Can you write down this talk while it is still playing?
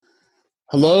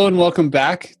Hello and welcome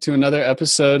back to another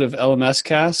episode of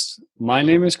LMScast. My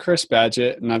name is Chris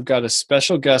Badgett, and I've got a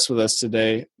special guest with us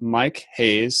today, Mike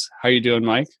Hayes. How are you doing,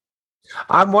 Mike?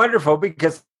 I'm wonderful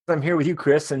because I'm here with you,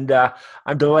 Chris, and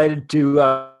I'm delighted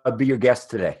to be your guest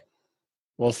today.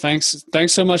 Well, thanks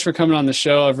so much for coming on the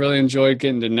show. I've really enjoyed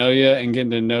getting to know you and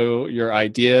getting to know your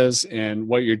ideas and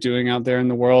what you're doing out there in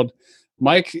the world.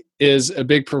 Mike is a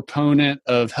big proponent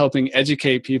of helping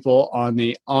educate people on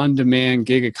the on-demand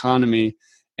gig economy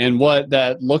and what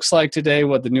that looks like today,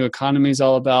 what the new economy is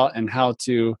all about, and how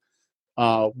to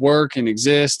work and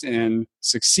exist and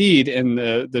succeed in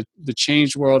the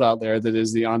changed world out there that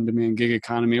is the on-demand gig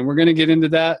economy. And we're going to get into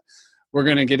that. We're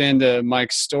going to get into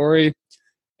Mike's story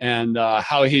and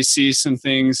how he sees some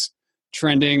things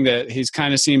trending that he's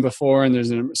kind of seen before, and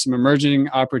there's some emerging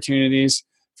opportunities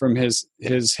from his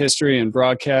history in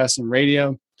broadcast and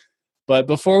radio. But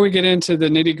before we get into the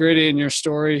nitty-gritty in your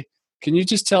story, can you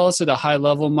just tell us at a high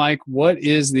level, Mike, what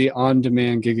is the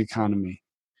on-demand gig economy?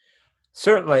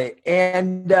 Certainly.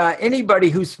 And anybody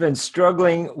who's been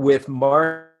struggling with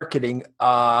marketing,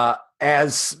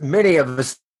 as many of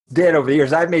us did over the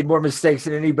years, I've made more mistakes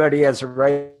than anybody has a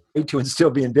right to and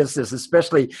still be in business,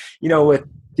 especially, with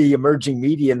the emerging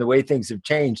media and the way things have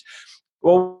changed.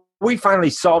 Well, we finally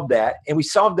solved that. And we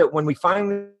solved it when we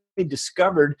finally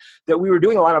discovered that we were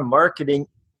doing a lot of marketing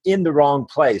in the wrong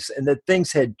place and that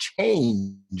things had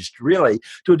changed really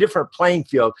to a different playing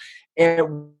field.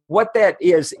 And what that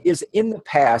is in the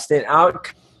past, and I'll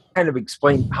kind of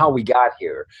explain how we got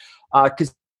here.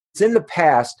 Because in the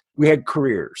past, we had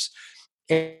careers.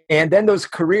 And then those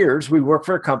careers, we worked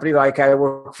for a company like I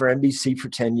worked for NBC for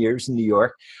 10 years in New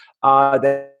York.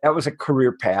 That was a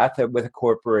career path with a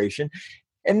corporation.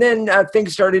 And then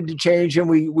things started to change, and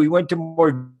we went to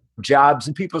more jobs,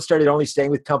 and people started only staying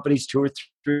with companies 2 or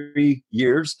 3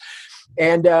 years.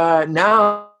 And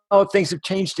now things have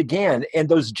changed again, and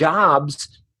those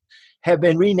jobs have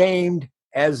been renamed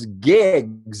as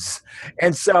gigs.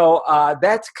 And so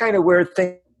that's kind of where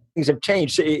things have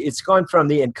changed. It's gone from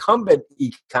the incumbent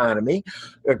economy,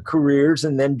 careers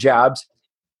and then jobs,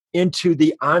 into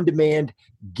the on-demand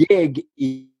gig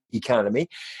economy.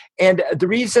 And the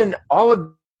reason all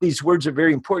of these words are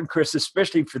very important, Chris,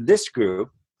 especially for this group,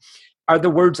 are the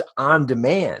words on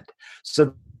demand.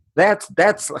 So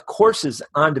that's courses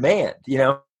on demand,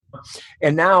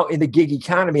 and now in the gig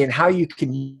economy and how you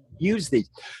can use these.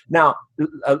 Now,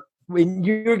 when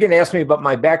you're going to ask me about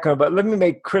my background, but let me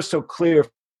make crystal clear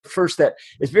first that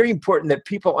it's very important that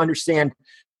people understand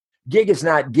gig is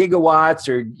not gigawatts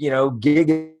or,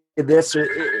 gig this or,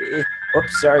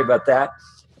 oops, sorry about that.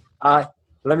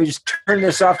 Let me just turn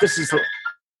this off. This is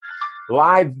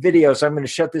live video, so I'm going to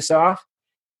shut this off,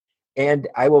 and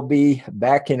I will be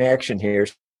back in action here.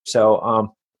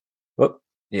 So,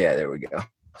 yeah, there we go.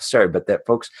 Sorry about that,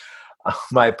 folks.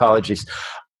 My apologies.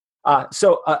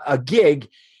 So a gig,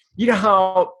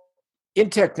 how in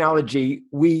technology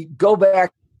we go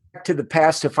back to the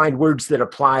past to find words that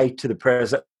apply to the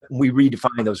present. We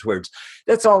redefine those words.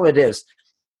 That's all it is.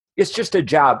 It's just a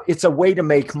job. It's a way to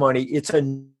make money. It's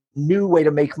a new way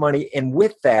to make money. And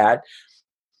with that,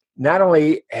 not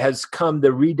only has come the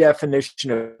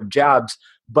redefinition of jobs,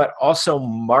 but also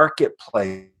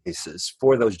marketplaces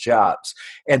for those jobs.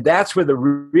 And that's where the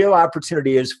real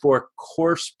opportunity is for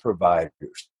course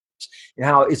providers. And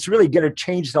how it's really going to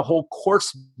change the whole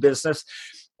course business.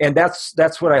 And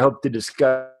that's what I hope to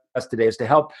discuss today, is to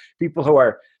help people who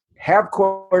have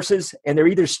courses and they're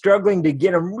either struggling to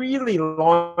get them really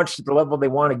launched at the level they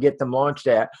want to get them launched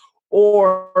at,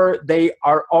 or they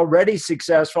are already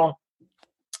successful.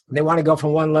 They want to go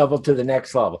from one level to the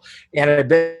next level. And I've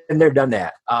been there, done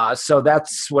that. So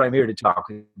that's what I'm here to talk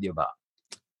with you about.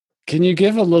 Can you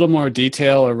give a little more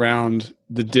detail around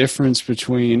the difference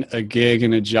between a gig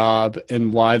and a job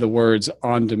and why the words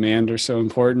on demand are so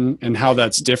important and how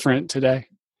that's different today?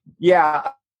 Yeah.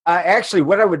 Actually,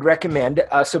 what I would recommend,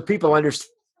 so people understand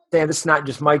this is not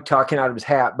just Mike talking out of his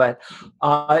hat, but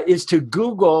is to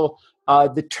Google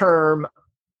the term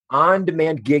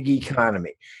on-demand gig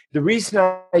economy. The reason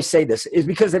I say this is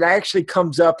because it actually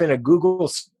comes up in a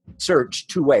Google search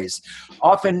 2 ways.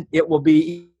 Often it will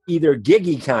be either gig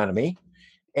economy,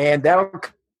 and that'll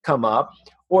come up,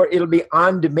 or it'll be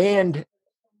on-demand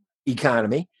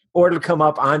economy, or it'll come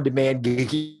up on-demand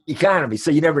gig economy. So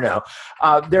you never know.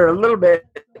 There are a little bit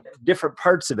different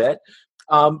parts of it,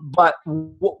 but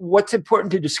what's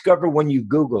important to discover when you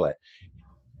Google it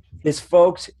is,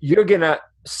 folks, you're going to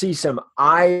see some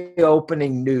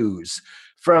eye-opening news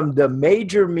from the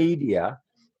major media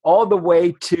all the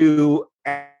way to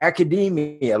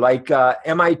academia, like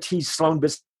MIT Sloan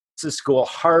Business School,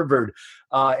 Harvard,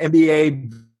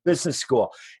 MBA, business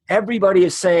school. Everybody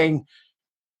is saying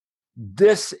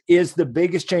this is the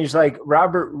biggest change. Like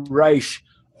Robert Reich,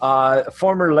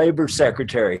 former labor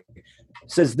secretary,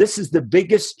 says this is the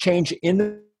biggest change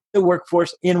in the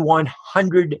workforce in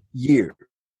 100 years.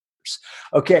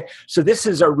 Okay, so this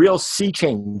is a real sea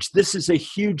change. This is a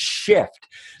huge shift.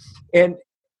 And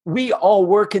we all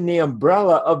work in the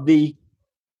umbrella of the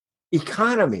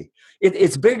economy.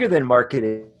 It's bigger than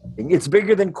marketing. It's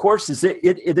bigger than courses.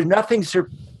 Nothing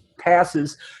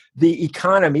surpasses the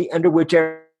economy under which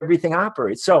everything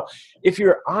operates. So if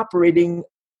you're operating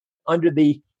under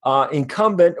the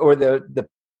incumbent or the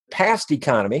past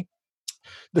economy,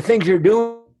 the things you're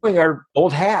doing are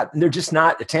old hat, and they're just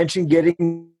not attention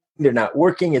getting. They're not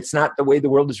working. It's not the way the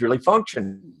world is really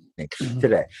functioning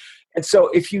today. And so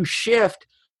if you shift,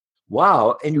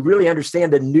 wow, and you really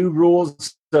understand the new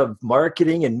rules of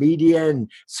marketing and media and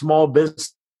small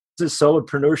business,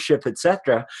 solopreneurship, et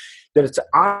cetera, that it's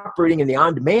operating in the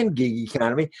on-demand gig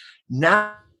economy,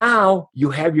 now you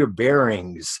have your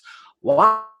bearings.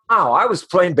 Wow, I was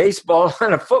playing baseball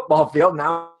on a football field.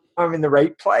 Now I'm in the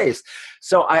right place.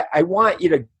 So I want you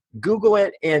to Google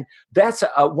it. And that's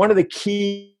one of the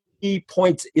key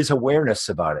points is awareness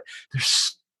about it.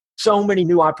 There's so many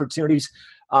new opportunities.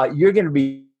 You're going to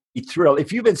be thrilled.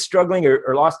 If you've been struggling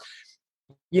or lost,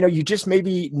 you just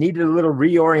maybe needed a little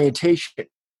reorientation.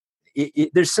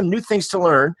 There's some new things to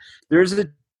learn. There's a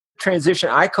transition.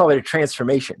 I call it a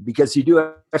transformation because you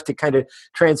do have to kind of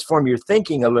transform your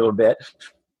thinking a little bit.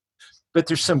 But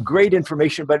there's some great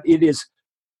information, but it is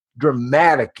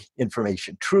dramatic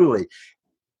information, truly.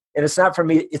 And it's not for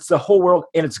me, it's the whole world,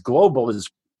 and it's global as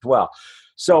well.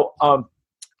 So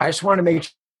I just want to make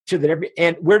sure that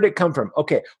and where did it come from?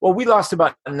 Okay, well, we lost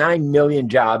about 9 million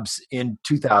jobs in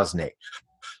 2008.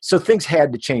 So things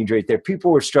had to change right there.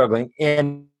 People were struggling,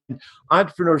 and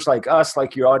entrepreneurs like us,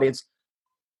 like your audience,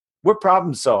 we're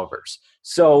problem solvers.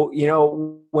 So,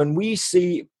 when we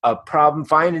see a problem,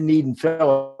 find a need and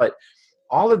fill it,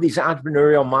 all of these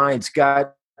entrepreneurial minds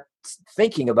got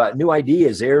thinking about new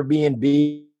ideas,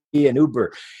 Airbnb and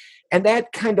Uber. And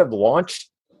that kind of launched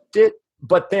it.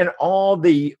 But then all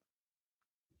the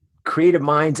creative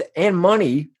minds and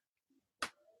money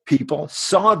people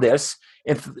saw this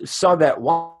and saw that,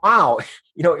 wow,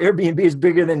 Airbnb is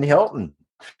bigger than Hilton.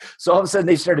 So all of a sudden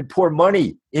they started pour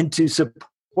money into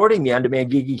supporting the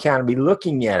on-demand gig economy,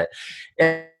 looking at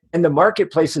it. And the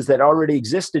marketplaces that already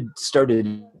existed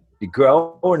started to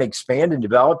grow and expand and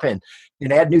develop and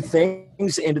add new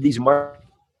things into these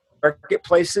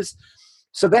marketplaces.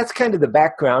 So that's kind of the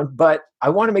background, but I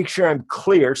want to make sure I'm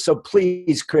clear. So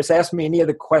please, Chris, ask me any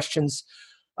other questions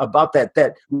about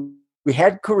that we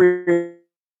had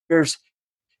careers,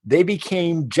 they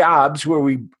became jobs where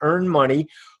we earn money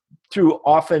through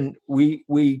often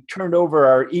we turned over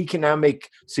our economic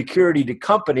security to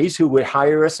companies who would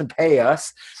hire us and pay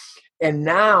us. And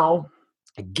now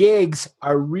gigs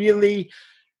are really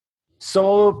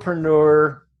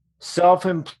solopreneur,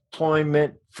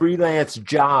 self-employment, freelance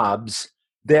jobs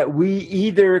that we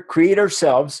either create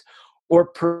ourselves or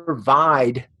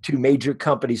provide to major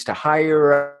companies to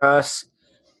hire us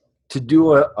to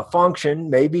do a function,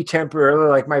 maybe temporarily,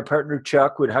 like my partner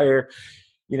Chuck would hire,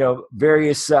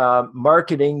 various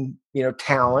marketing,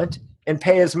 talent and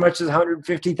pay as much as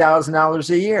 $150,000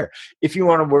 a year. If you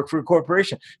want to work for a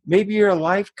corporation, maybe you're a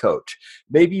life coach.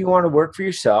 Maybe you want to work for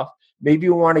yourself. Maybe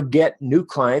you want to get new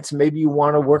clients. Maybe you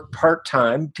want to work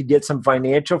part-time to get some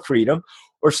financial freedom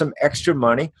or some extra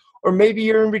money. Or maybe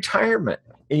you're in retirement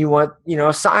and you want,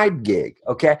 a side gig.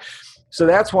 Okay. So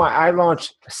that's why I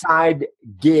launched Side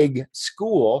Gig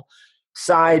School,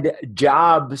 Side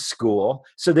Job School.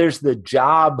 So there's the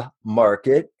job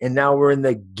market, and now we're in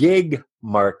the gig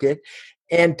market.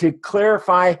 And to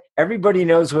clarify, everybody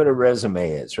knows what a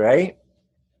resume is, right?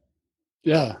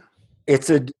 Yeah. It's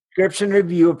a description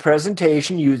review, a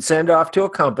presentation you'd send off to a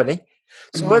company.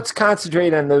 So let's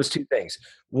concentrate on those two things.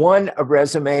 One, a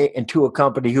resume, and two, a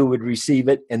company who would receive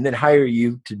it and then hire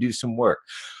you to do some work.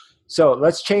 So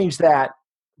let's change that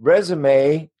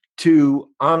resume to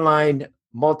online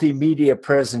multimedia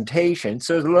presentation.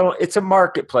 So it's a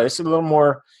marketplace, a little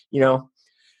more,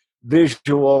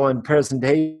 visual and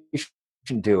presentation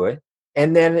to it.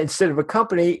 And then instead of a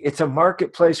company, it's a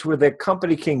marketplace where the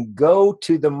company can go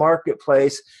to the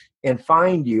marketplace and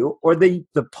find you, or the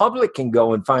public can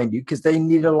go and find you because they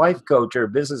need a life coach or a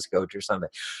business coach or something.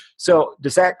 So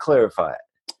does that clarify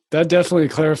it? That definitely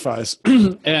clarifies.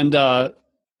 And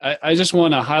I just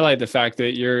want to highlight the fact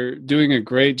that you're doing a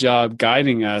great job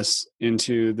guiding us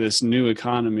into this new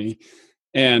economy.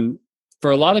 And for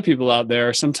a lot of people out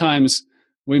there, sometimes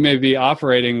we may be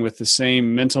operating with the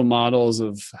same mental models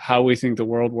of how we think the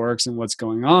world works and what's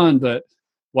going on, but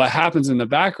what happens in the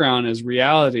background is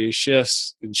reality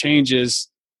shifts and changes,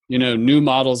 new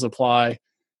models apply,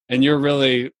 and you're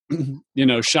really,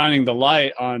 shining the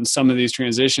light on some of these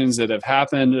transitions that have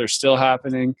happened or still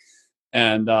happening,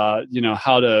 and,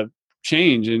 how to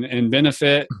change and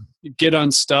benefit, get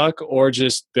unstuck, or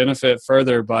just benefit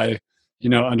further by,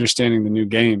 understanding the new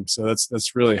game. So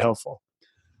that's really helpful.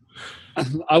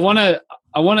 I want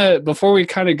to, before we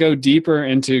kind of go deeper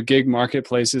into gig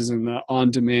marketplaces and the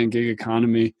on-demand gig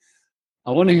economy,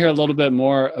 I want to hear a little bit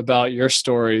more about your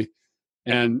story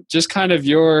and just kind of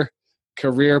your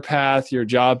career path, your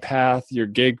job path, your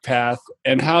gig path,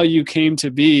 and how you came to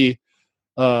be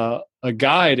a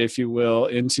guide, if you will,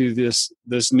 into this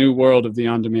new world of the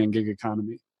on-demand gig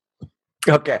economy.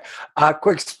 Okay.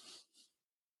 Quick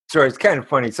story. It's kind of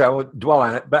funny, so I won't dwell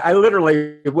on it. But I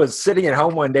literally was sitting at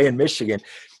home one day in Michigan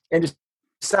and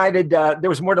decided there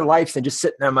was more to life than just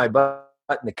sitting on my butt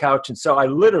on the couch. And so I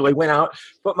literally went out,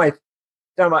 put my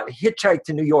thumb out, hitchhiked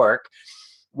to New York,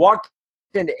 walked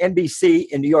into NBC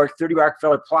in New York, 30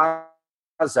 Rockefeller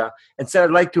Plaza, and said,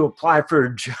 I'd like to apply for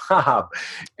a job.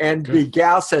 And the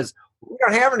gal says, we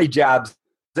don't have any jobs.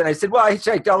 And I said, well, I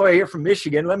hitchhiked all the way here from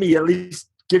Michigan. Let me at least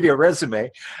give you a resume.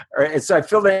 And so I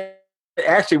filled in.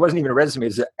 Actually, it wasn't even a resume. It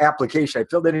was an application. I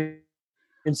filled it in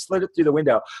and slid it through the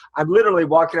window. I'm literally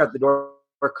walking out the door,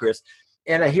 Chris,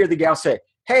 and I hear the gal say,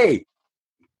 hey,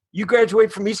 you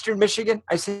graduate from Eastern Michigan?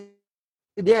 I said,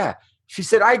 yeah. She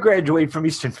said, I graduated from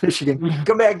Eastern Michigan.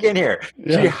 Come back in here.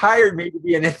 Yeah. She hired me to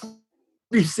be an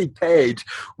NBC page,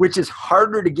 which is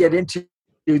harder to get into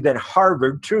than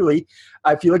Harvard, truly,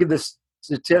 if you look at the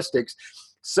statistics.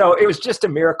 So it was just a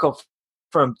miracle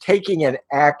from taking an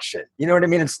action. You know what I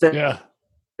mean? Instead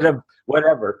of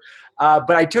whatever.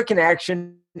 But I took an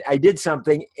action. I did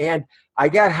something, and I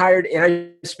got hired, and I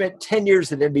spent 10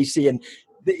 years at NBC. And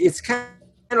it's kind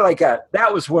of like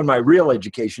that was when my real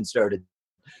education started.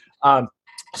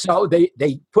 So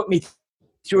they put me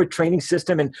through a training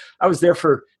system, and I was there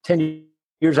for 10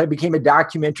 years. I became a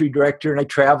documentary director, and I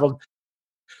traveled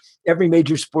every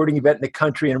major sporting event in the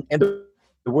country and the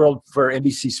world for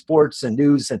NBC Sports and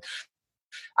News. And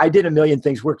I did a million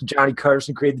things, worked with Johnny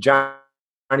Carson, created the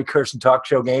Johnny Carson talk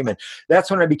show game. And that's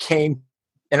when I became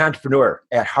an entrepreneur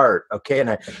at heart. Okay.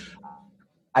 And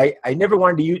I never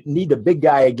wanted to need the big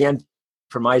guy again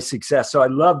for my success. So I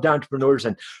loved entrepreneurs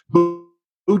and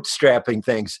bootstrapping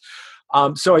things.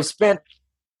 So I spent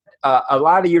a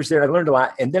lot of years there. I learned a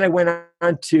lot. And then I went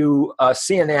on to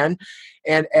CNN.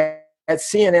 And at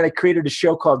CNN, I created a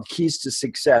show called Keys to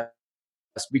Success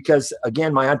because,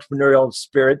 again, my entrepreneurial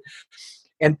spirit.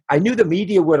 And I knew the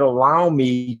media would allow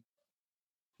me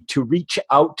to reach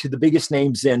out to the biggest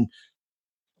names in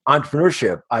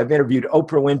entrepreneurship. I've interviewed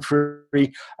Oprah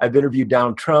Winfrey. I've interviewed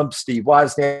Donald Trump, Steve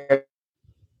Wozniak.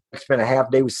 I spent a half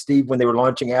day with Steve when they were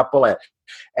launching Apple at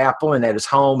Apple and at his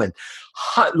home. And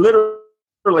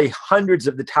literally hundreds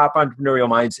of the top entrepreneurial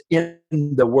minds in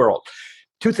the world.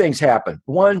 Two things happened.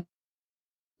 One,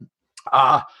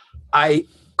 I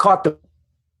caught the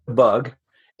bug,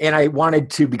 and I wanted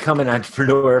to become an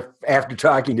entrepreneur after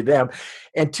talking to them.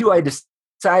 And two, I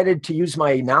decided to use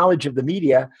my knowledge of the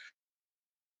media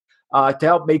to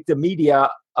help make the media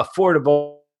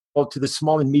affordable to the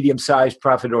small and medium-sized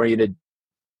profit-oriented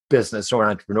business or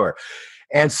entrepreneur.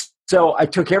 And so I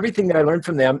took everything that I learned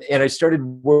from them, and I started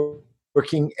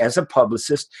working as a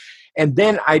publicist. And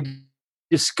then I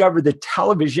discovered the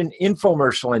television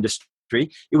infomercial industry.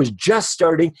 It was just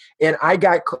starting, and I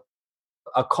got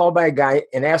a call by a guy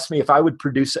and asked me if I would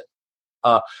produce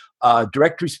a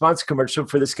direct response commercial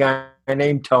for this guy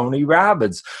named Tony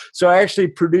Robbins. So I actually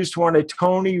produced one of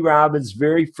Tony Robbins'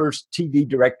 very first TV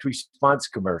direct response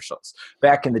commercials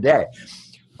back in the day.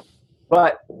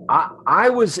 But I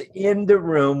was in the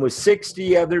room with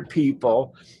 60 other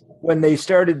people when they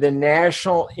started the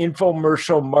National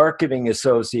Infomercial Marketing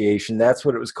Association. That's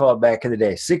what it was called back in the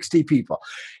day, 60 people.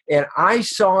 And I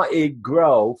saw it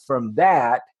grow from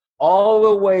that all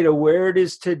the way to where it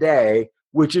is today,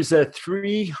 which is a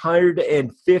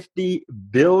 $350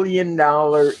 billion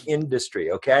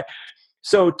industry, okay?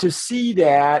 So to see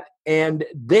that, and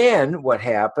then what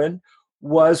happened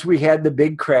was we had the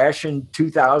big crash in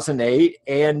 2008,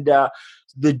 and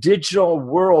the digital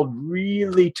world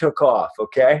really took off,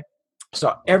 okay?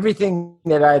 So everything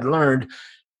that I'd learned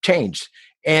changed.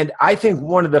 And I think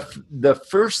one of the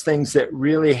first things that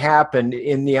really happened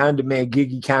in the on-demand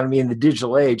gig economy in the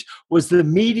digital age was the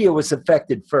media was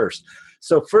affected first.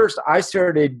 So first I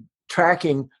started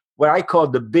tracking what I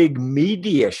called the big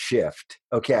media shift.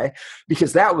 Okay.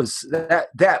 Because that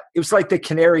it was like the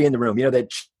canary in the room, that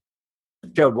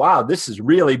showed, wow, this is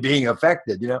really being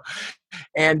affected,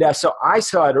 And so I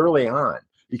saw it early on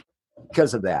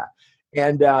because of that.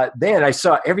 And then I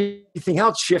saw everything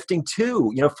else shifting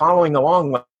too, following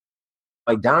along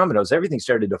like dominoes. Everything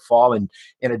started to fall and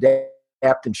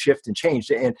adapt and shift and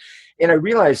change. And I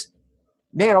realized,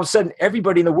 man, all of a sudden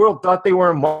everybody in the world thought they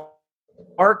were a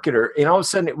marketer. And all of a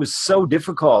sudden it was so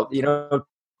difficult,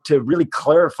 to really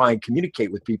clarify and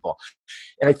communicate with people.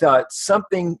 And I thought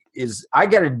I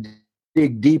got to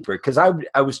dig deeper, because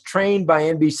I was trained by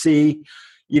NBC,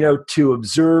 to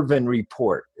observe and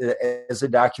report as a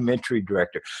documentary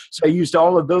director. So I used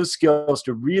all of those skills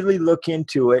to really look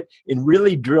into it and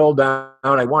really drill down.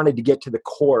 I wanted to get to the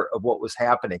core of what was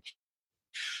happening.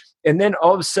 And then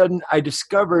all of a sudden I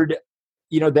discovered,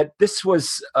 that this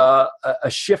was a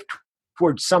shift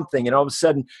towards something. And all of a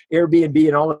sudden Airbnb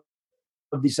and all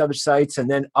of these other sites, and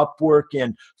then Upwork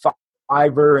and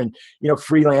Fiverr and,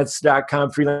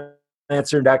 freelance.com,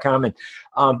 freelancer.com. And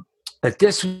that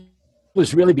this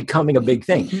was really becoming a big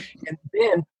thing. And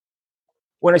then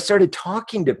when I started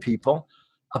talking to people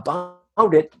about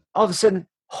it, all of a sudden,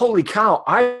 holy cow,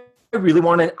 I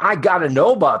got to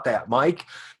know about that, Mike.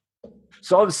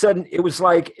 So all of a sudden it was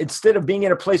like, instead of being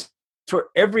in a place where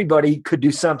everybody could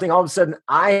do something, all of a sudden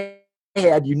I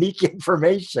had unique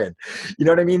information, you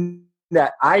know what I mean?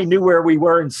 That I knew where we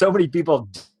were and so many people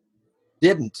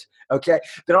didn't. Okay.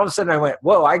 Then all of a sudden I went,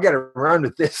 whoa, I got to run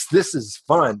with this. This is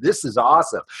fun. This is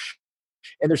awesome.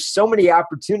 And there's so many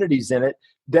opportunities in it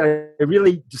that I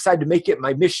really decided to make it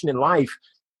my mission in life.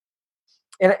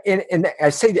 And I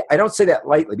say that, I don't say that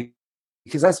lightly,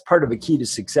 because that's part of a key to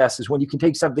success, is when you can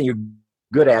take something you're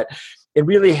good at and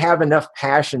really have enough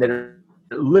passion that it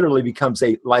literally becomes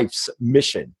a life's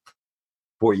mission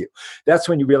for you. That's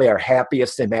when you really are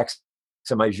happiest and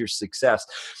maximize your success.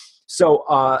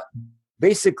 So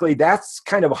basically, that's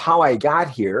kind of how I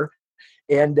got here.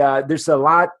 And there's a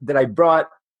lot that I brought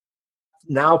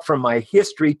now from my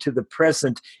history to the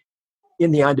present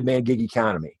in the on-demand gig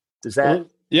economy. Does that? Well,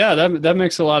 yeah, that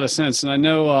makes a lot of sense. And I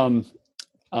know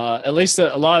at least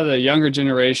a lot of the younger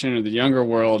generation or the younger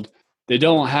world, they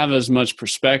don't have as much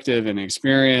perspective and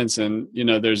experience. And,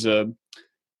 there's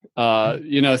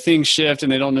things shift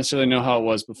and they don't necessarily know how it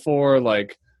was before.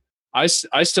 Like I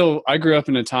grew up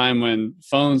in a time when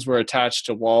phones were attached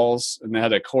to walls and they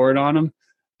had a cord on them.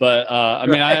 But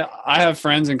I have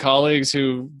friends and colleagues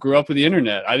who grew up with the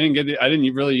internet. I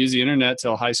didn't really use the internet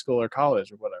till high school or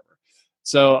college or whatever.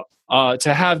 So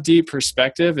to have deep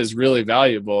perspective is really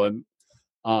valuable,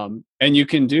 and you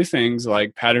can do things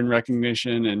like pattern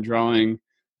recognition and drawing,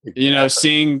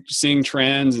 seeing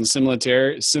trends and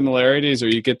similarities, or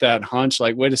you get that hunch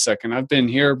like, wait a second, I've been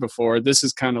here before. This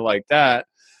is kind of like that.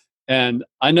 And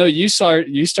I know you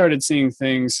started seeing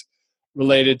things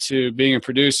related to being a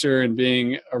producer and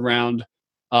being around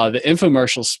the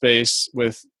infomercial space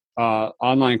with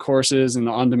online courses and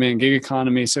the on-demand gig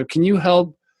economy. So can you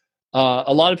help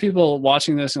a lot of people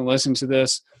watching this and listening to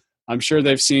this? I'm sure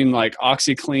they've seen like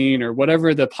OxyClean or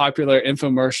whatever the popular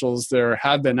infomercials there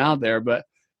have been out there, but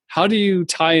how do you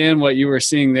tie in what you were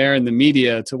seeing there in the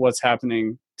media to what's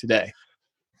happening today?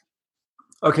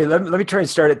 Okay, let me try and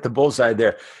start at the bullseye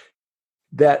there.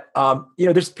 That,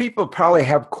 there's people probably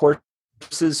have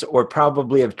courses or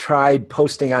probably have tried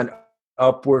posting on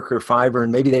Upwork or Fiverr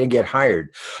and maybe they didn't get hired.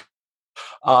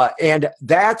 And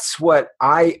that's what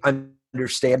I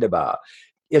understand about,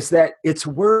 is that it's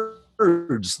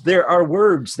words. There are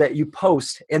words that you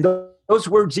post and those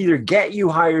words either get you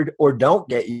hired or don't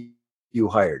get you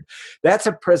hired. That's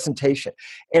a presentation.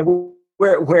 And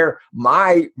where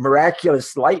my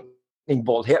miraculous lightning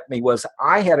bolt hit me was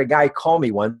I had a guy call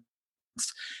me once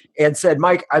and said,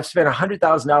 Mike, I've spent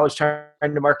 $100,000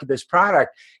 trying to market this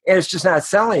product and it's just not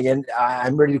selling and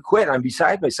I'm ready to quit. I'm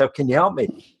beside myself. Can you help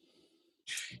me?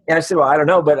 And I said, well, I don't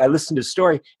know, but I listened to his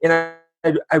story and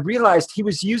I realized he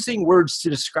was using words to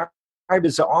describe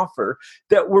his offer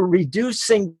that were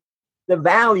reducing the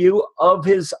value of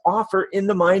his offer in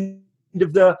the mind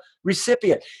of the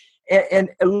recipient. And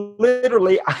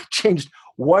literally, I changed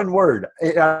one word.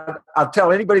 I'll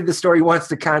tell anybody the story who wants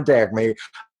to contact me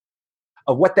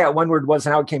of what that one word was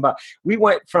and how it came about. We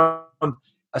went from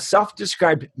a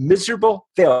self-described miserable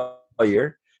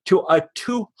failure to a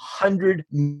 $200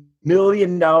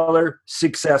 million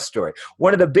success story.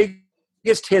 One of the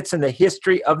biggest hits in the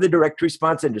history of the direct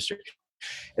response industry.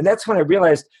 And that's when I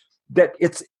realized that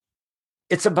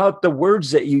it's about the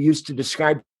words that you use to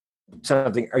describe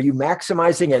something. Are you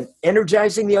maximizing and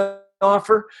energizing the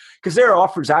offer? Because there are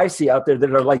offers I see out there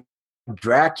that are like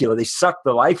Dracula. They suck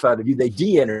the life out of you. They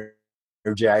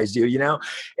de-energize you,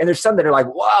 And there's some that are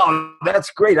like, wow,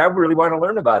 that's great. I really want to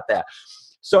learn about that.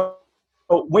 So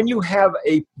when you have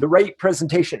the right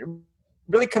presentation, it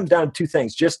really comes down to two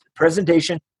things, just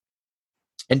presentation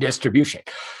and distribution.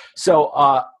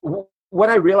 So what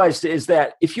I realized is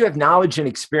that if you have knowledge and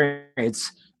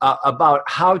experience about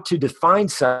how to define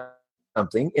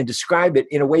something and describe it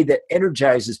in a way that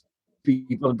energizes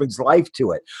people and brings life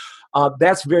to it,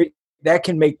 that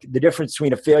can make the difference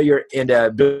between a failure and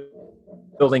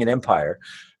building an empire.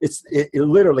 It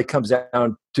literally comes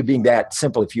down to being that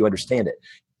simple if you understand it.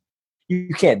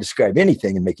 You can't describe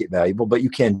anything and make it valuable, but you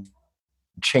can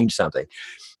change something.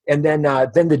 And then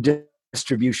the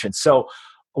distribution. So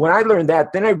when I learned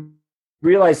that, then I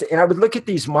realized, and I would look at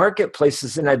these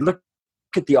marketplaces and I'd look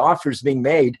at the offers being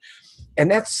made.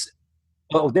 And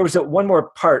there was one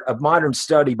more part of modern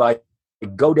study by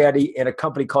GoDaddy and a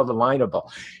company called Alignable.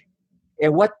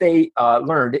 And what they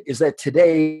learned is that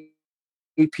today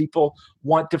people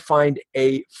want to find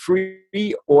a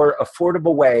free or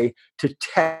affordable way to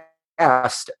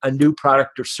test a new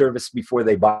product or service before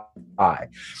they buy.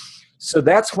 So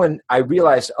that's when I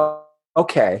realized,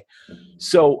 okay,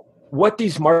 so what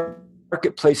these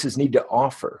marketplaces need to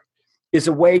offer is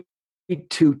a way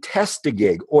to test a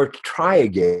gig or try a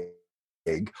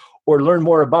gig or learn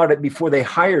more about it before they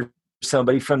hire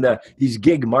somebody from these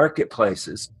gig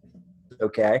marketplaces.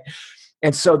 Okay.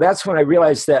 And so that's when I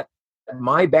realized that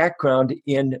my background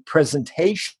in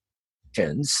presentations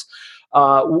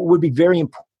would be very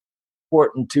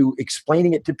important to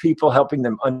explaining it to people, helping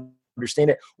them understand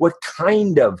it. What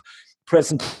kind of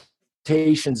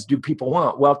presentations do people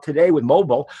want? Well, today with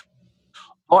mobile,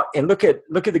 and look at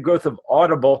the growth of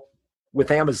Audible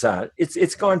with Amazon.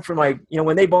 It's gone from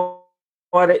when they bought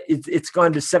it, it's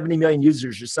gone to 70 million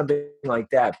users or something like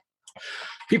that.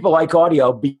 People like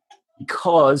audio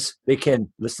because they can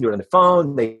listen to it on the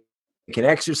phone, they can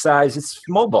exercise, it's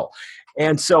mobile.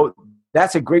 And so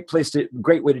that's a great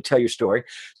way to tell your story.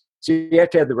 So you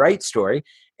have to have the right story.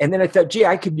 And then I thought,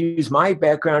 I could use my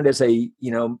background as a,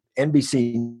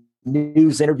 NBC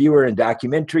News interviewer and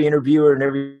documentary interviewer and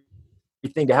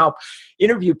everything to help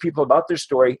interview people about their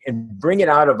story and bring it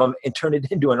out of them and turn it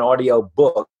into an audio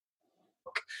book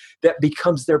that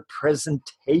becomes their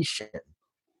presentation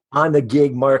on the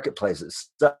gig marketplaces.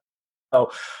 So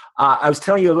I was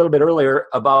telling you a little bit earlier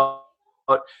about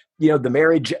the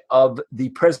marriage of the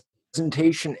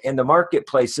presentation and the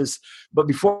marketplaces. But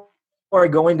before I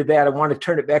go into that, I want to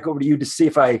turn it back over to you to see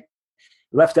if I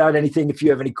left out anything. If you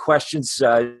have any questions,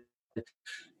 that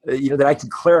I can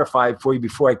clarify for you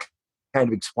before I kind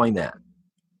of explain that.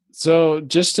 So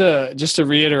just to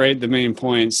reiterate the main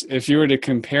points, if you were to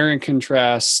compare and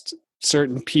contrast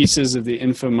certain pieces of the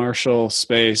infomercial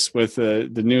space with the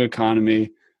new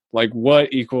economy, like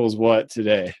what equals what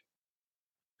today?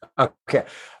 Okay,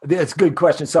 that's a good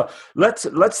question. So let's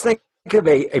think of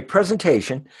a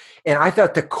presentation, and I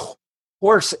thought the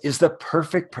course is the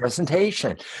perfect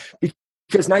presentation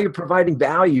because now you're providing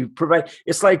value.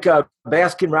 It's like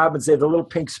Baskin Robbins, they have the little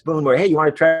pink spoon where, hey, you want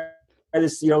to try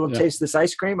this, taste this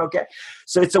ice cream? Okay.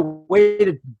 So it's a way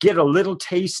to get a little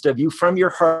taste of you from your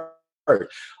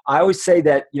heart. I always say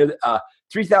that,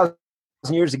 3,000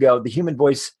 years ago, the human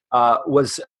voice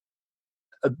was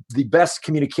the best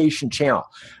communication channel.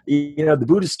 The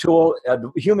Buddhist tool,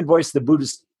 the human voice, the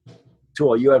Buddhist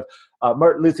tool. You have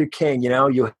Martin Luther King,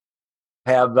 you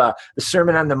have the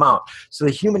Sermon on the Mount. So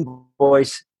the human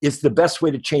voice is the best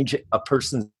way to change a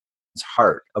person's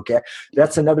heart. Okay.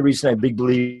 That's another reason I'm a big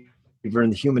believer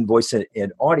in the human voice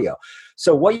and audio.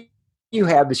 So what you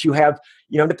have is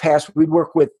in the past, we'd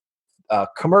work with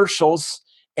commercials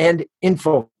and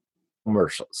infomercials.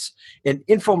 And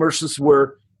infomercials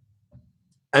were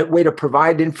a way to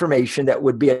provide information that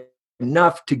would be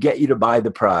enough to get you to buy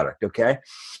the product, okay?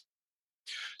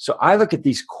 So I look at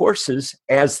these courses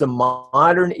as the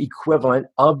modern equivalent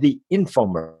of the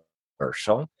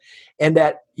infomercial, and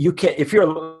that you can, if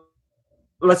you're,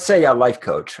 let's say a life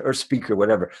coach or speaker,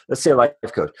 whatever, let's say a life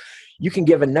coach, you can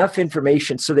give enough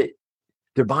information so that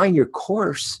they're buying your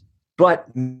course, but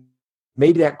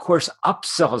maybe that course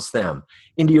upsells them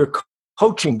into your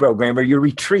coaching program or your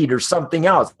retreat or something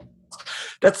else.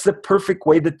 That's the perfect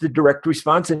way that the direct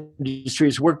response industry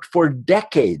has worked for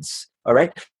decades. All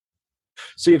right.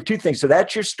 So you have two things. So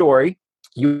that's your story.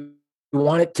 You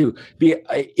want it to be,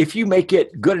 if you make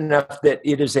it good enough that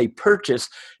it is a purchase,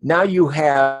 now you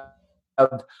have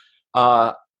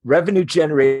revenue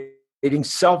generating,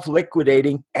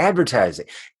 self-liquidating advertising.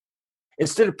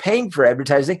 Instead of paying for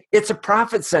advertising, it's a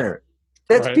profit center.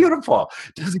 That's right. Beautiful.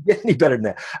 Doesn't get any better than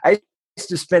that. I used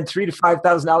to spend $3,000 to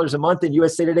 $5,000 a month in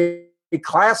USA Today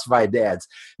classified ads.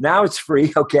 Now it's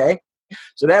free, okay?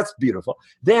 So that's beautiful.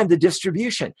 Then the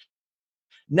distribution.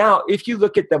 Now, if you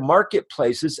look at the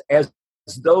marketplaces as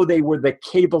though they were the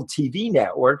cable TV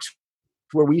networks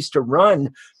where we used to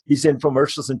run these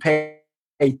infomercials and pay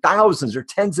thousands or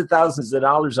tens of thousands of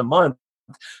dollars a month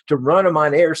to run them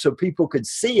on air so people could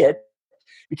see it,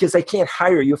 because they can't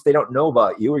hire you if they don't know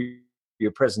about you or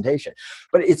your presentation.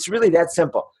 But it's really that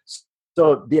simple.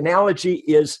 So the analogy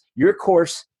is your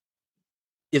course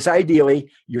is ideally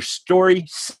your story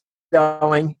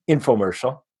selling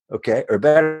infomercial, okay, or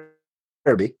better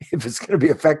be if it's going to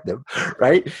be effective,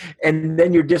 right? And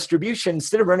then your distribution,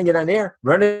 instead of running it on air,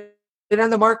 run it on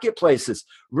the marketplaces,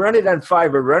 run it on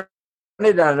Fiverr, run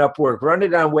it on Upwork, run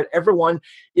it on whatever one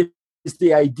is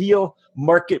the ideal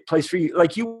marketplace for you.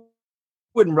 Like you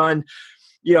wouldn't run,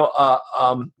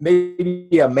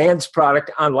 maybe a man's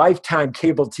product on Lifetime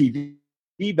cable TV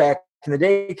back in the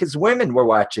day because women were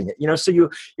watching it, so you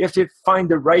have to find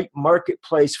the right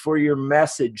marketplace for your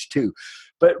message too.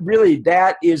 But really,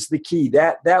 that is the key.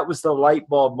 That was the light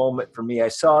bulb moment for me. I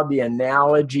saw the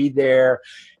analogy there.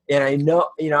 And I know,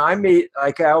 I made,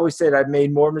 like I always said, I've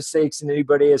made more mistakes than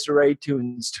anybody has a right to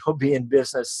and still be in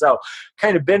business. So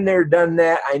kind of been there, done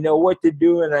that. I know what to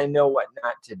do and I know what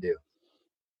not to do.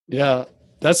 Yeah,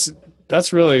 that's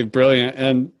really brilliant.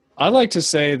 And I like to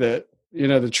say that,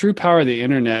 the true power of the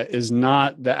internet is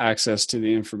not the access to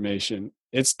the information.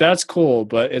 That's cool,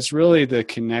 but it's really the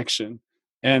connection.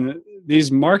 And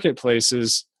these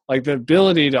marketplaces, like the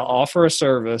ability to offer a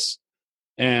service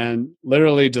and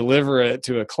literally deliver it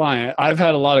to a client. I've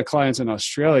had a lot of clients in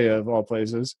Australia, of all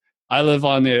places. I live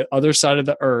on the other side of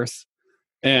the earth.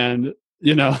 And,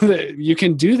 you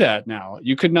can do that now.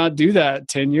 You could not do that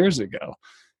 10 years ago.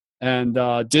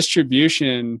 And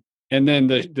distribution, and then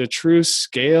the true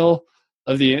scale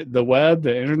of the web,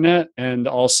 the internet, and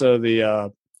also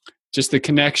the just the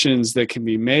connections that can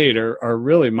be made are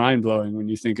really mind-blowing when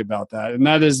you think about that. And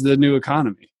that is the new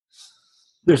economy.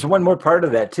 There's one more part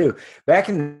of that too. Back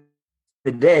in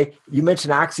the day, you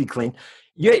mentioned OxyClean.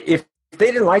 If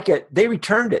they didn't like it, they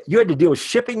returned it. You had to deal with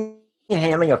shipping and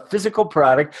handling a physical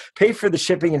product, pay for the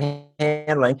shipping and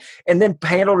handling, and then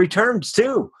handle returns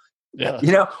too.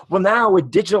 Yeah. Well, now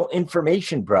with digital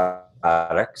information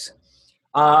products,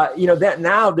 that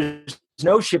now there's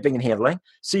no shipping and handling,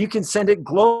 so you can send it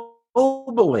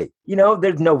globally.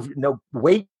 There's no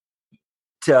wait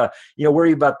to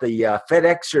worry about the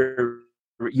FedEx or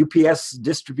UPS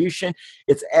distribution.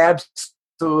 It's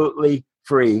absolutely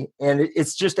free, and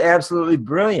it's just absolutely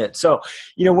brilliant. So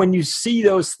when you see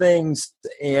those things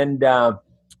and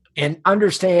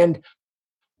understand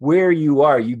where you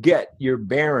are, you get your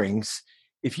bearings.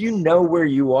 If you know where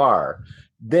you are,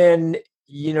 then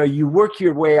you work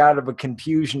your way out of a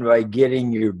confusion by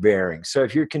getting your bearings. So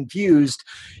if you're confused,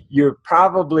 you're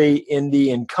probably in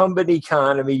the incumbent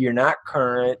economy, you're not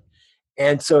current.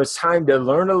 And so it's time to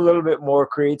learn a little bit more,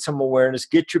 create some awareness,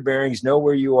 get your bearings, know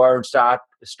where you are, and start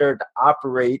to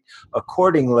operate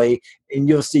accordingly, and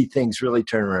you'll see things really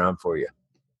turn around for you.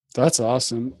 That's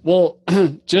awesome. Well,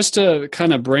 just to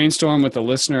kind of brainstorm with the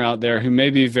listener out there who may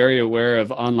be very aware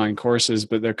of online courses,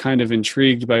 but they're kind of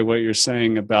intrigued by what you're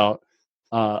saying about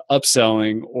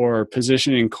upselling or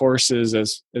positioning courses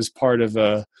as part of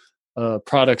a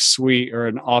product suite or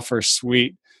an offer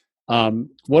suite.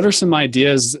 What are some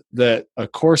ideas that a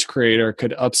course creator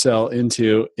could upsell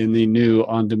into in the new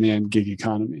on-demand gig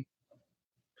economy?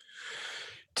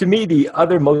 To me, the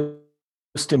other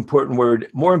most important word,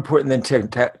 more important than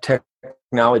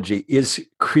technology, is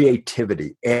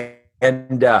creativity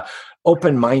and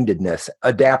open-mindedness,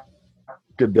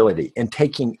 adaptability, and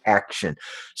taking action,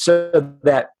 so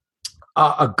that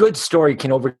a good story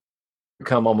can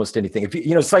overcome almost anything. If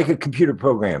it's like a computer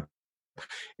program.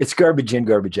 It's garbage in,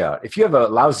 garbage out. If you have a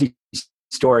lousy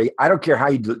story, I don't care how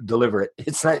you deliver it.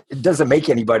 It doesn't make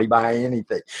anybody buy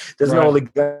anything. It doesn't hold a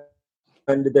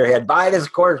gun to their head. Buy this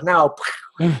course now.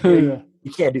 You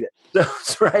can't do that.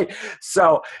 That's right.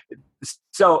 So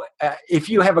if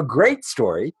you have a great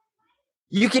story,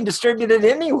 you can distribute it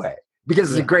anyway because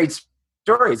it's a great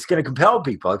story. It's going to compel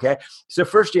people. Okay. So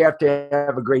first you have to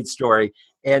have a great story,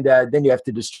 and then you have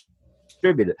to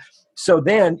distribute it. So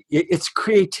then it's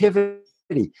creativity.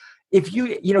 If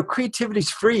creativity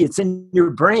is free, it's in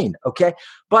your brain. Okay.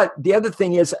 But the other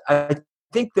thing is, I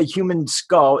think the human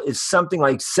skull is something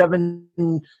like 7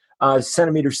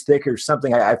 centimeters thick or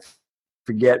something. I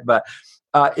forget. But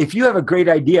if you have a great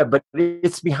idea, but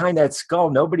it's behind that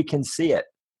skull, nobody can see it.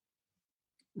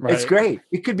 Right. It's great.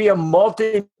 It could be a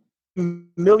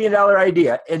multi-million-dollar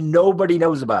idea and nobody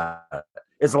knows about it.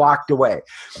 It's locked away.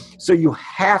 So you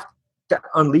have to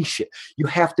unleash it. You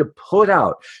have to pull it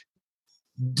out.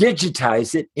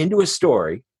 digitize it into a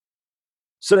story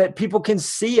so that people can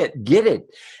see it, get it,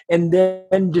 and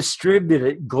then distribute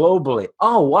it globally.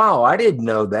 Oh, wow, I didn't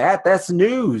know that. That's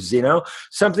news,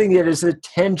 something that is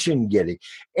attention getting.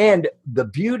 And the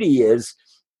beauty is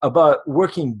about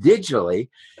working digitally,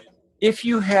 if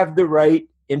you have the right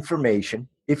information,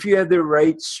 if you have the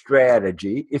right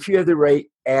strategy, if you have the right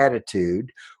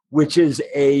attitude, which is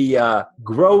a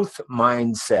growth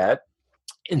mindset,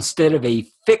 instead of a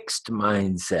fixed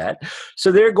mindset.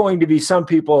 So there are going to be some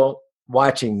people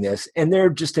watching this and they're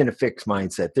just in a fixed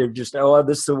mindset. They're just, oh,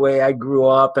 this is the way I grew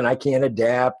up and I can't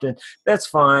adapt, and that's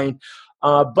fine.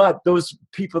 But those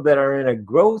people that are in a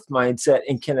growth mindset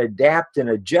and can adapt and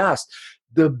adjust,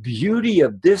 the beauty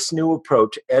of this new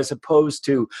approach, as opposed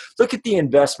to, look at the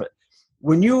investment.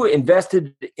 When you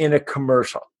invested in a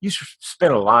commercial, you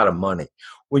spent a lot of money.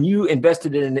 When you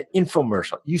invested in an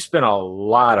infomercial, you spent a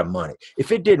lot of money.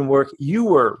 If it didn't work, you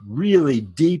were really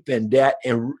deep in debt.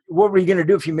 And what were you going to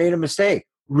do if you made a mistake?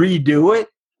 Redo it?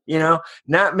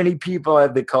 Not many people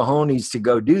have the cojones to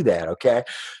go do that, okay?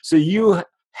 So you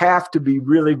have to be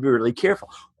really, really careful.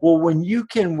 Well, when you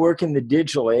can work in the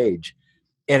digital age,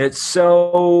 and it's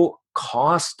so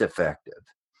cost effective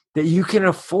that you can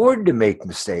afford to make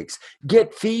mistakes,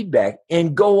 get feedback,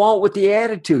 and go out with the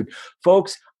attitude.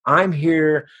 Folks, I'm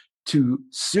here to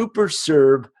super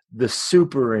serve the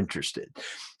super interested.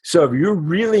 So if you're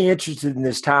really interested in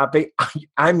this topic,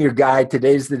 I'm your guy.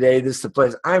 Today's the day. This is the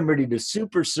place. I'm ready to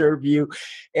super serve you.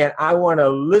 And I want to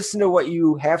listen to what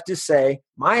you have to say.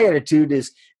 My attitude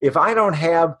is, if I don't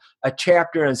have a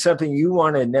chapter on something you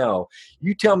want to know,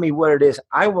 you tell me what it is.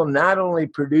 I will not only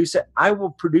produce it, I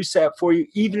will produce that for you.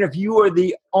 Even if you are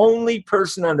the only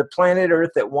person on the planet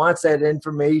Earth that wants that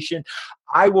information,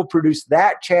 I will produce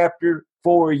that chapter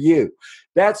for you.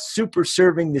 That's super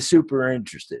serving the super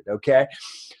interested, okay?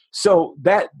 So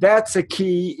that's a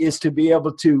key, is to be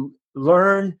able to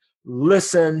learn,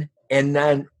 listen, and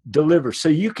then deliver. So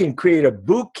you can create a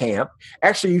boot camp.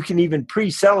 Actually, you can even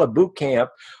pre-sell a boot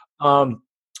camp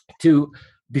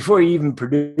before you even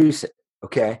produce it,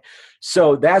 okay?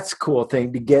 So that's a cool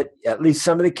thing, to get at least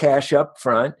some of the cash up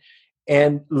front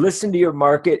and listen to your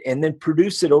market, and then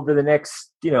produce it over the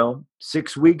next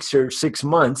 6 weeks or 6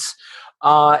 months.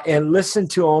 And listen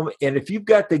to them. And if you've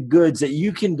got the goods that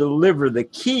you can deliver the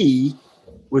key,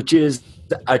 which is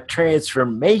a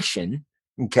transformation,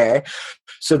 okay?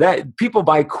 So that people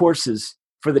buy courses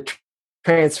for the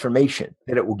transformation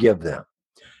that it will give them,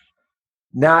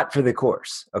 not for the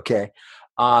course, okay?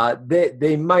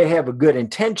 They might have a good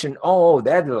intention. Oh,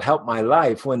 that'll help my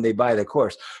life, when they buy the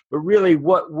course. But really,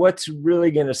 what's really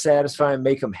going to satisfy and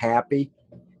make them happy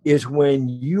is when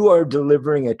you are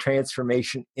delivering a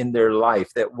transformation in their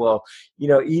life that will,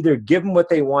 either give them what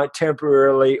they want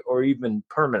temporarily or even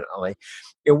permanently.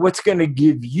 And what's going to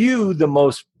give you the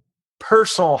most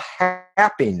personal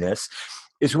happiness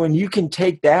is when you can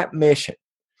take that mission,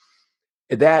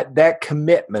 that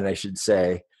commitment, I should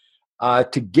say,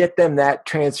 to get them that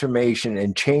transformation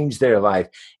and change their life,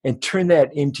 and turn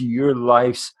that into your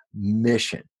life's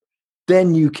mission.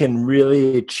 Then you can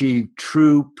really achieve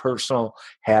true personal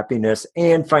happiness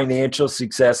and financial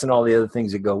success and all the other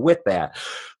things that go with that.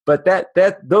 But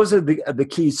those are the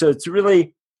keys. So it's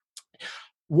really,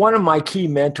 one of my key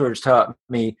mentors taught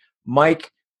me,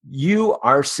 Mike, you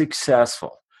are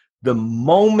successful the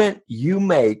moment you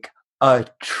make a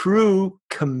true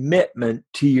commitment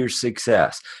to your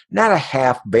success, not a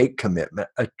half-baked commitment,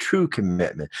 a true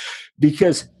commitment,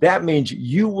 because that means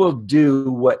you will do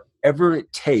whatever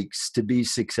it takes to be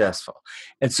successful.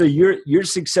 And so you're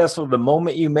successful the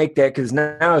moment you make that, because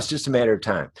now it's just a matter of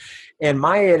time. And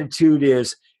my attitude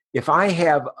is, if I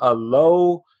have a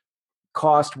low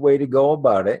cost way to go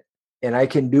about it and I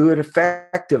can do it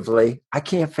effectively, I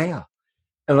can't fail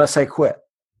unless I quit.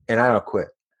 And I don't quit.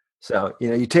 So,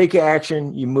 you take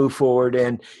action, you move forward,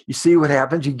 and you see what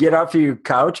happens. You get off of your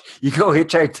couch, you go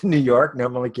hitchhike to New York. No,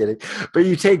 I'm only kidding. But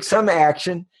you take some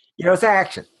action. It's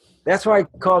action. That's why I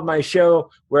called my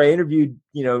show, where I interviewed,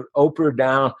 Oprah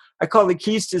down. I call the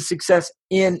keys to success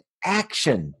in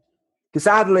action. Because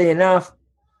oddly enough,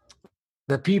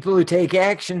 the people who take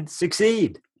action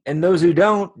succeed, and those who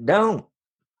don't.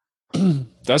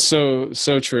 That's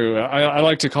so true. I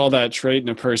like to call that trait in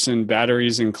a person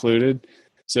batteries included.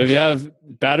 So if you have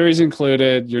batteries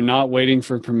included, you're not waiting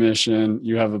for permission,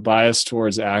 you have a bias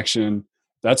towards action,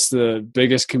 that's the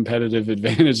biggest competitive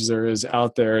advantage there is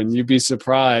out there. And you'd be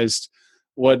surprised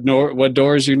what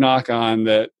doors you knock on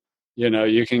that,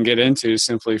 you can get into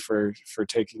simply for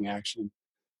taking action.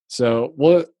 So,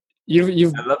 well,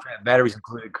 you've I love that, batteries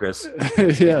included, Chris.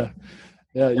 yeah.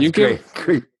 That's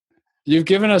great. You've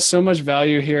given us so much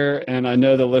value here, and I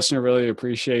know the listener really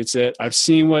appreciates it. I've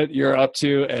seen what you're up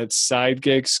to at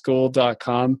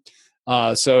sidegigschool.com.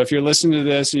 So if you're listening to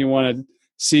this and you want to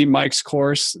see Mike's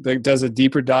course that does a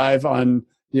deeper dive on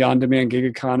the on-demand gig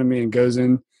economy and goes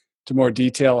into more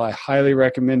detail, I highly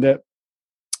recommend it.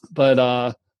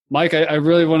 But Mike, I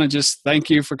really want to just thank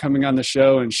you for coming on the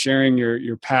show and sharing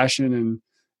your passion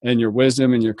and your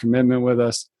wisdom and your commitment with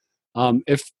us.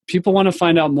 If people want to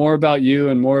find out more about you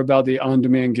and more about the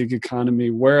on-demand gig economy,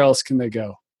 where else can they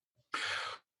go?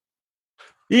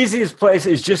 The easiest place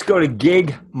is just go to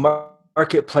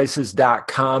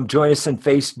gigmarketplaces.com. Join us on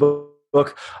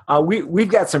Facebook. We've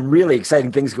got some really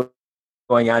exciting things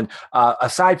going on.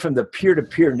 Aside from the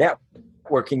peer-to-peer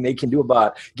networking they can do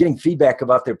about getting feedback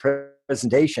about their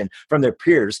presentation from their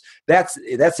peers, that's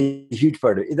a huge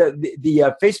part of it.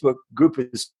 The Facebook group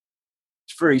is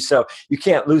free, so you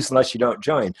can't lose unless you don't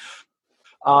join.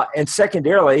 And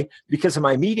secondarily, because of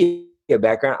my media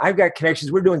background, I've got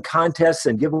connections. We're doing contests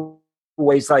and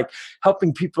giveaways, like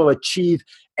helping people achieve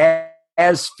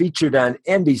as featured on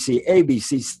NBC,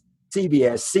 ABC,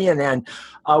 CBS, CNN.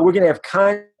 We're going to have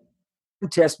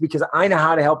contests because I know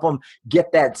how to help them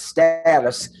get that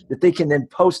status that they can then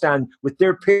post on with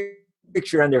their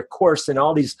picture on their course and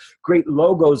all these great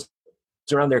logos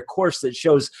around their course that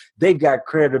shows they've got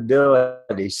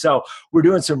credibility. So we're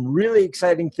doing some really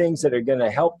exciting things that are going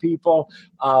to help people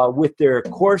with their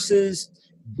courses,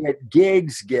 get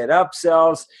gigs, get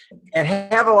upsells, and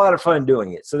have a lot of fun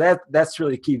doing it. So that's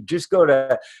really key. Just go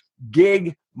to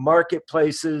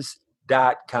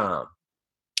gigmarketplaces.com.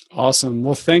 Awesome.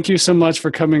 Well, thank you so much for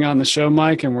coming on the show,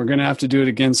 Mike, and we're going to have to do it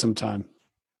again sometime.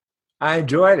 I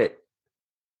enjoyed it.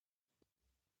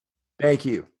 Thank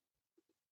you.